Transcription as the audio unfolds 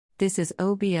This is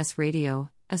OBS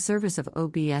Radio, a service of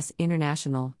OBS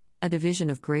International, a division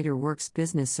of Greater Works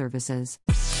Business Services.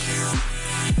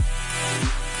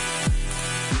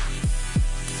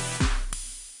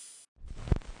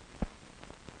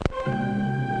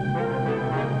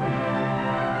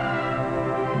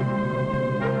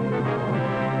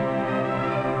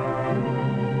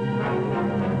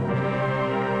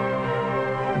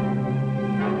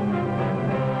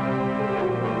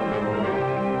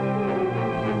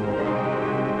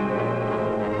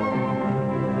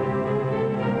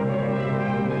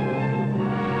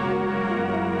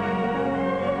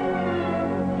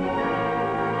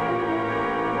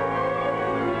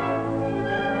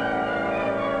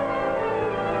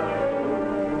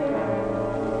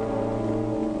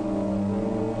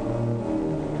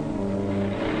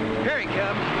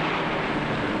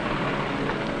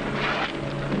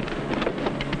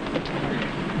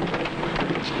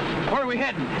 Where are we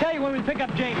heading? Tell you when we pick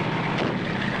up Jamie.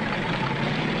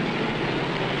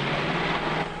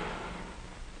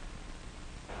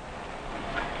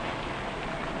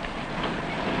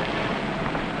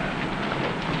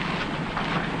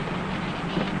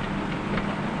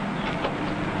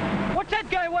 What's that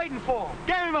guy waiting for?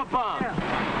 Give him a bump. Yeah.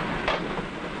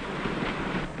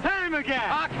 Tell him again.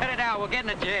 I'll cut it out. We'll get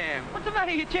in a jam. What's the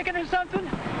matter, you chicken or something?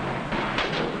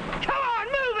 Come on,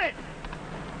 move it!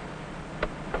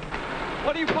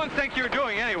 What do you punks think you're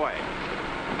doing anyway?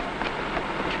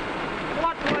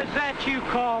 What was that you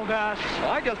called us? Well,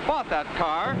 I just bought that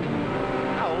car.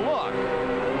 Now look.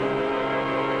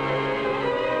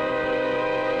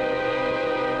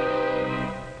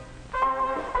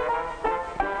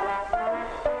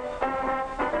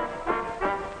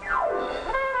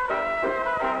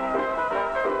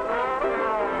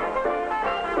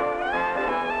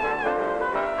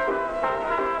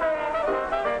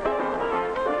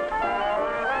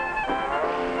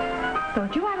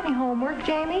 Don't you have any homework,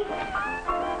 Jamie?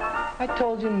 I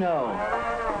told you no.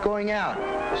 Going out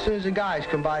as soon as the guys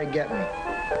come by to get me.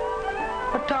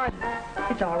 What time?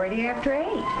 It's already after 8.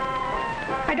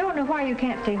 I don't know why you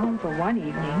can't stay home for one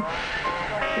evening.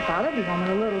 Your father'll be home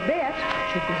in a little bit.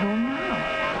 Should be home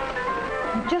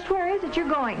now. Just where is it you're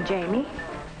going, Jamie?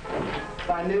 If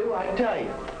I knew, I'd tell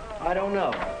you. I don't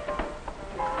know.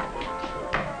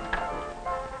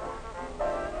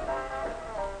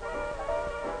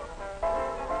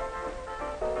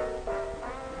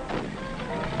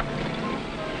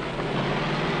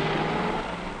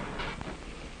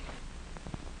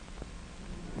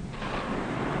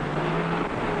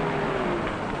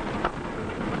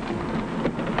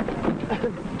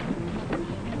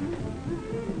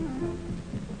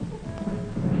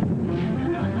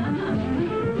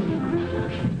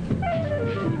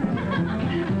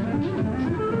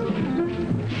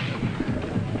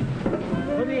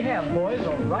 What do you have, boys?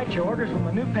 I'll write your orders with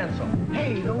my new pencil.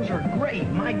 Hey, those are great.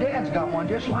 My dad's got one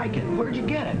just like it. Where'd you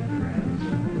get it?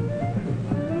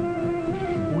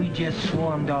 We just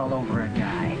swarmed all over a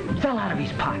guy. Fell out of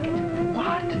his pocket.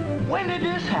 What? When did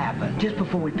this happen? Just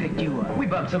before we picked you up. We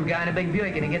bumped some guy in a big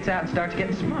Buick and he gets out and starts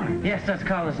getting smart. Yeah, starts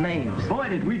calling us names. Boy,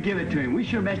 did we give it to him. We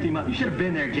sure messed him up. You should have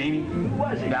been there, Jamie. Who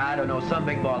was he? I don't know, some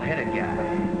big bald-headed guy.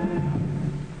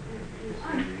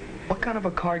 What kind of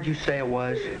a car did you say it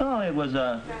was? Oh, it was,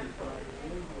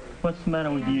 what's the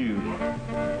matter with you?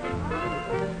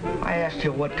 I asked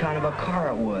you what kind of a car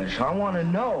it was. I want to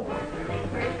know.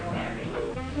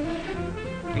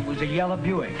 It was a yellow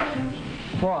Buick.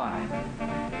 Why?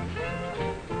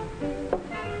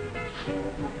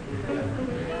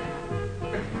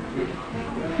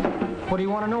 What do you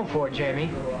want to know for, Jamie?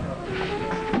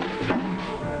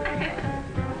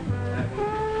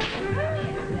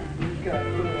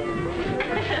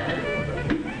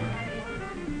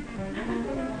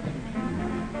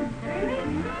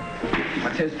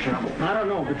 What's his trouble? I don't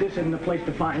know, but this isn't the place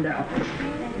to find out.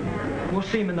 We'll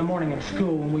see him in the morning at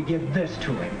school when we give this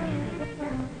to him.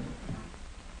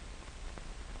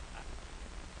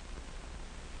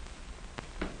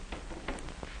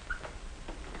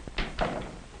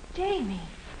 Jamie,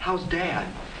 How's Dad?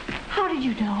 how did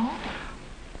you know?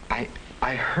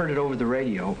 I heard it over the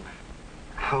radio.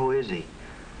 How is he?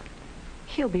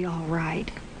 He'll be all right.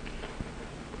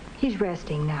 He's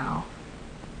resting now.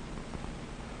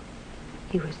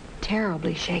 He was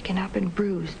terribly shaken up and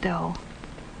bruised, though.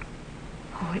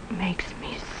 Oh, it makes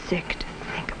me sick to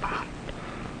think about it.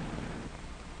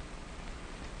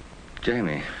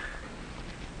 Jamie.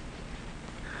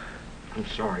 I'm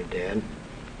sorry, Dad.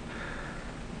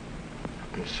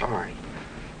 I'm sorry.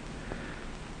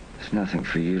 There's nothing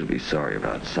for you to be sorry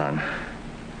about, son.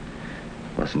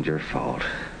 It wasn't your fault.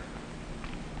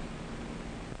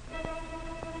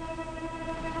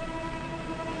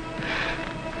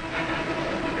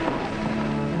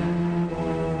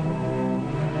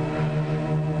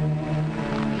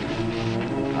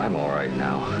 right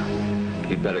now.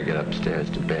 You'd better get upstairs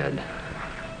to bed.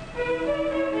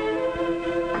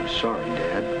 I'm sorry,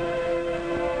 Dad.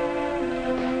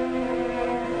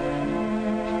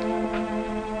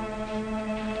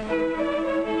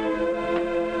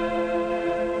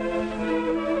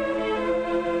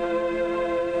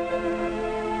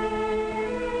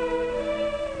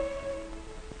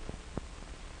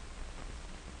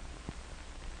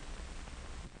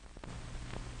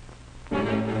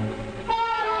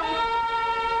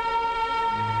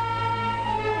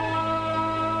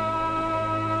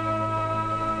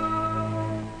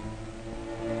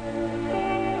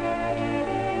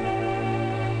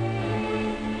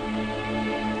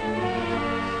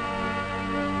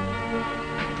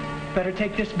 Better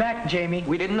take this back, Jamie.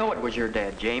 We didn't know it was your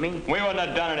dad, Jamie. We wouldn't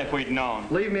have done it if we'd known.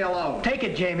 Leave me alone. Take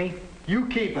it, Jamie. You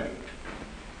keep it.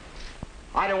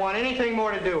 I don't want anything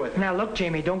more to do with it. Now look,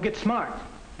 Jamie, don't get smart.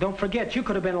 Don't forget, you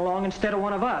could have been along instead of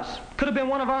one of us. Could have been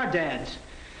one of our dads.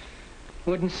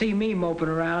 Wouldn't see me moping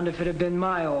around if it had been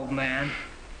my old man.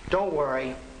 Don't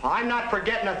worry. I'm not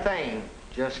forgetting a thing.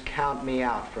 Just count me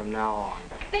out from now on.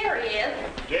 There he is.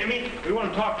 Jamie, we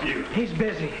want to talk to you. He's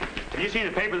busy. Have you seen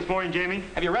the paper this morning, Jamie?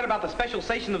 Have you read about the special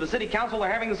session of the city council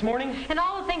they're having this morning? And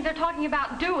all the things they're talking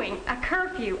about doing. A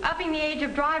curfew, upping the age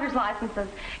of driver's licenses,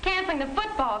 canceling the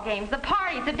football games, the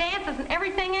parties, the dances, and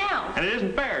everything else. And it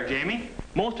isn't fair, Jamie.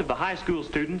 Most of the high school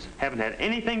students haven't had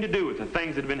anything to do with the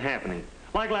things that have been happening.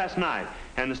 Like last night,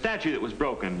 and the statue that was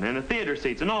broken, and the theater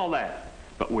seats, and all that.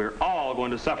 But we're all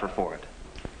going to suffer for it.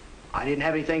 I didn't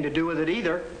have anything to do with it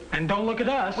either. And don't look at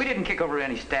us. We didn't kick over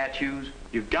any statues.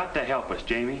 You've got to help us,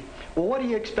 Jamie. Well, what do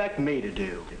you expect me to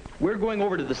do? We're going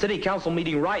over to the city council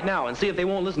meeting right now and see if they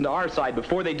won't listen to our side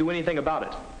before they do anything about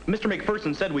it. Mr.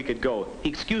 McPherson said we could go. He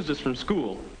excused us from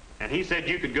school. And he said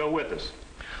you could go with us.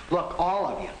 Look, all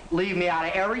of you, leave me out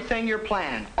of everything you're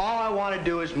planning. All I want to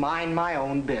do is mind my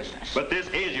own business. But this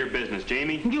is your business,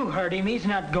 Jamie. You heard him. He's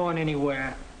not going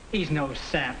anywhere. He's no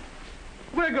sap.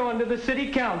 We're going to the city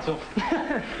council.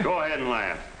 Go ahead and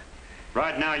laugh.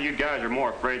 Right now, you guys are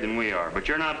more afraid than we are, but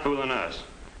you're not fooling us.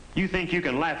 You think you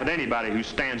can laugh at anybody who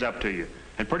stands up to you,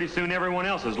 and pretty soon everyone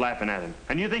else is laughing at him,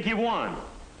 and you think you've won.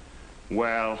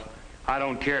 Well, I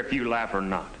don't care if you laugh or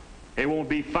not. It won't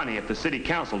be funny if the city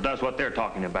council does what they're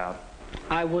talking about.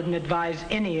 I wouldn't advise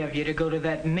any of you to go to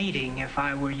that meeting if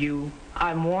I were you.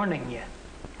 I'm warning you.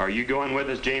 Are you going with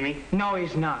us, Jamie? No,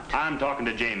 he's not. I'm talking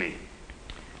to Jamie.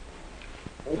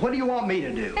 What do you want me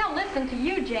to do? They'll listen to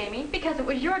you, Jamie, because it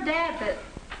was your dad that...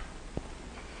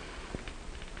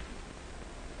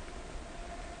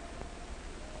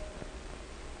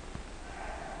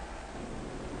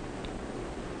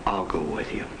 I'll go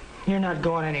with you. You're not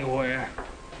going anywhere.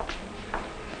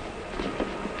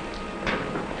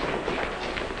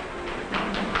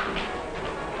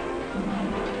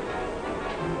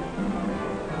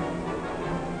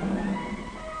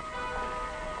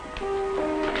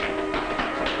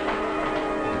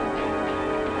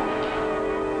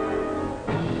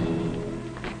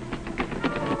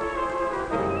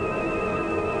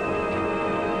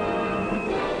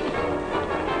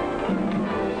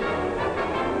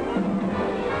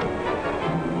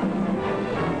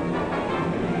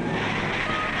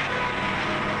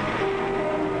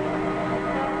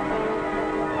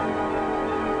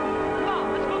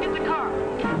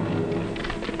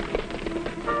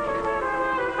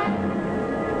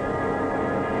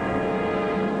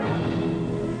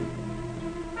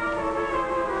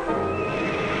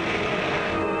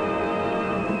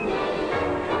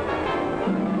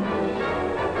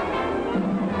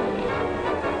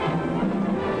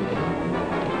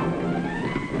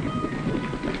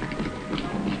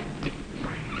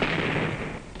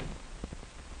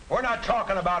 We're not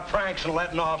talking about pranks and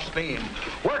letting off steam.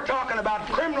 We're talking about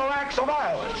criminal acts of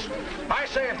violence. I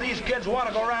say if these kids want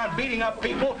to go around beating up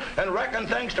people and wrecking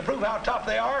things to prove how tough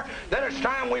they are, then it's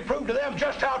time we prove to them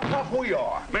just how tough we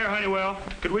are. Mayor Honeywell,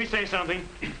 could we say something?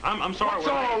 I'm sorry. What's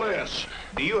all this?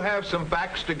 Do you have some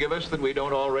facts to give us that we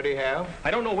don't already have?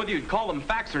 I don't know whether you'd call them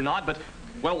facts or not, but,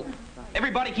 well,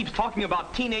 everybody keeps talking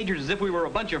about teenagers as if we were a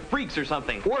bunch of freaks or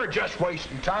something. We're just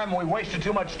wasting time. We wasted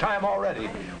too much time already.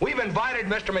 We've invited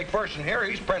Mr. McPherson here.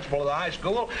 He's principal of the high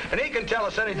school, and he can tell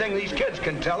us anything these kids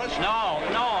can tell us. No,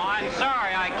 I'm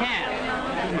sorry, I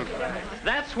can't.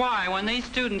 That's why when these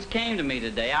students came to me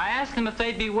today, I asked them if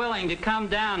they'd be willing to come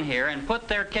down here and put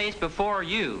their case before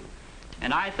you.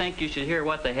 And I think you should hear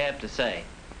what they have to say.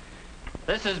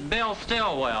 This is Bill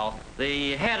Stillwell,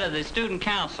 the head of the student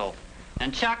council.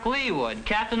 And Chuck Leewood,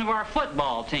 captain of our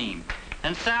football team.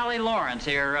 And Sally Lawrence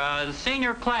here, the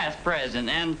senior class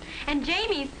president. And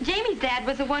Jamie's dad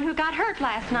was the one who got hurt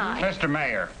last night. Mr.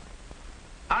 Mayor,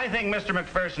 I think Mr.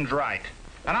 McPherson's right.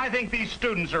 And I think these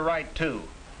students are right, too.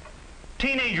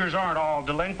 Teenagers aren't all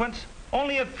delinquents.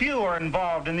 Only a few are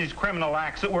involved in these criminal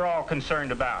acts that we're all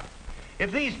concerned about.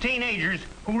 If these teenagers,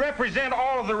 who represent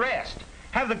all of the rest,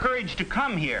 have the courage to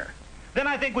come here, then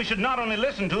I think we should not only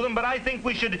listen to them, but I think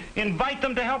we should invite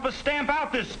them to help us stamp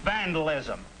out this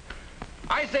vandalism.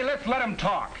 I say let's let them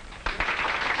talk.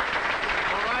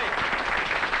 All right.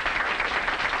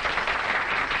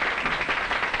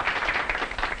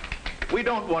 We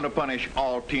don't want to punish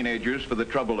all teenagers for the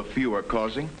trouble a few are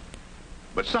causing,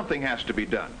 but something has to be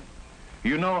done.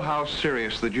 You know how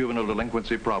serious the juvenile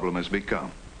delinquency problem has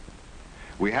become.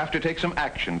 We have to take some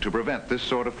action to prevent this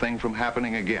sort of thing from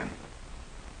happening again.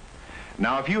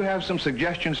 Now, if you have some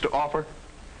suggestions to offer,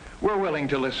 we're willing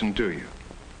to listen to you.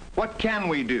 What can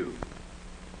we do?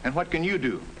 And what can you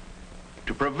do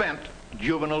to prevent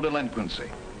juvenile delinquency?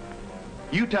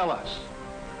 You tell us.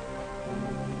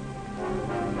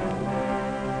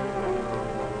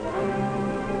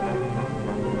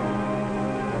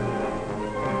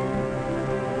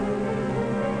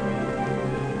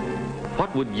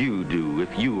 What would you do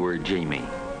if you were Jamie?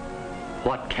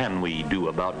 What can we do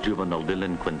about juvenile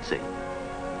delinquency?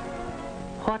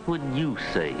 What would you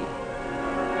say?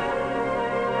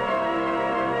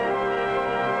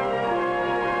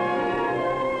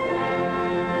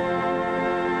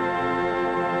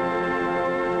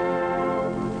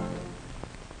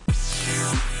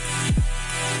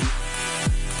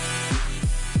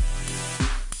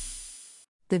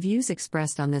 The views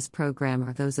expressed on this program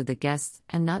are those of the guests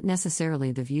and not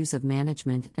necessarily the views of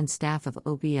management and staff of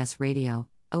OBS Radio,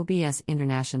 OBS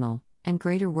International, and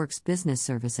Greater Works Business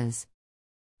Services.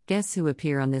 Guests who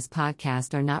appear on this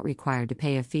podcast are not required to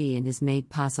pay a fee and is made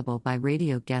possible by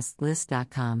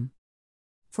RadioGuestList.com.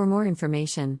 For more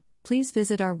information, please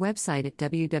visit our website at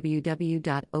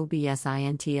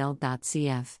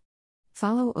www.obsintl.cf.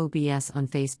 Follow OBS on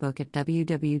Facebook at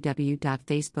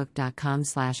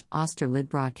www.facebook.com/Austerlid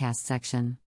Broadcast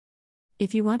section.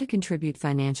 If you want to contribute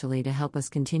financially to help us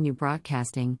continue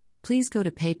broadcasting, please go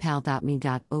to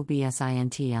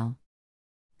paypal.me/obsintl.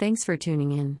 Thanks for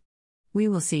tuning in. We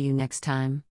will see you next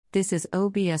time. This is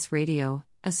OBS Radio,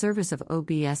 a service of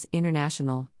OBS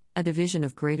International, a division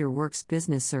of Greater Works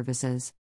Business Services.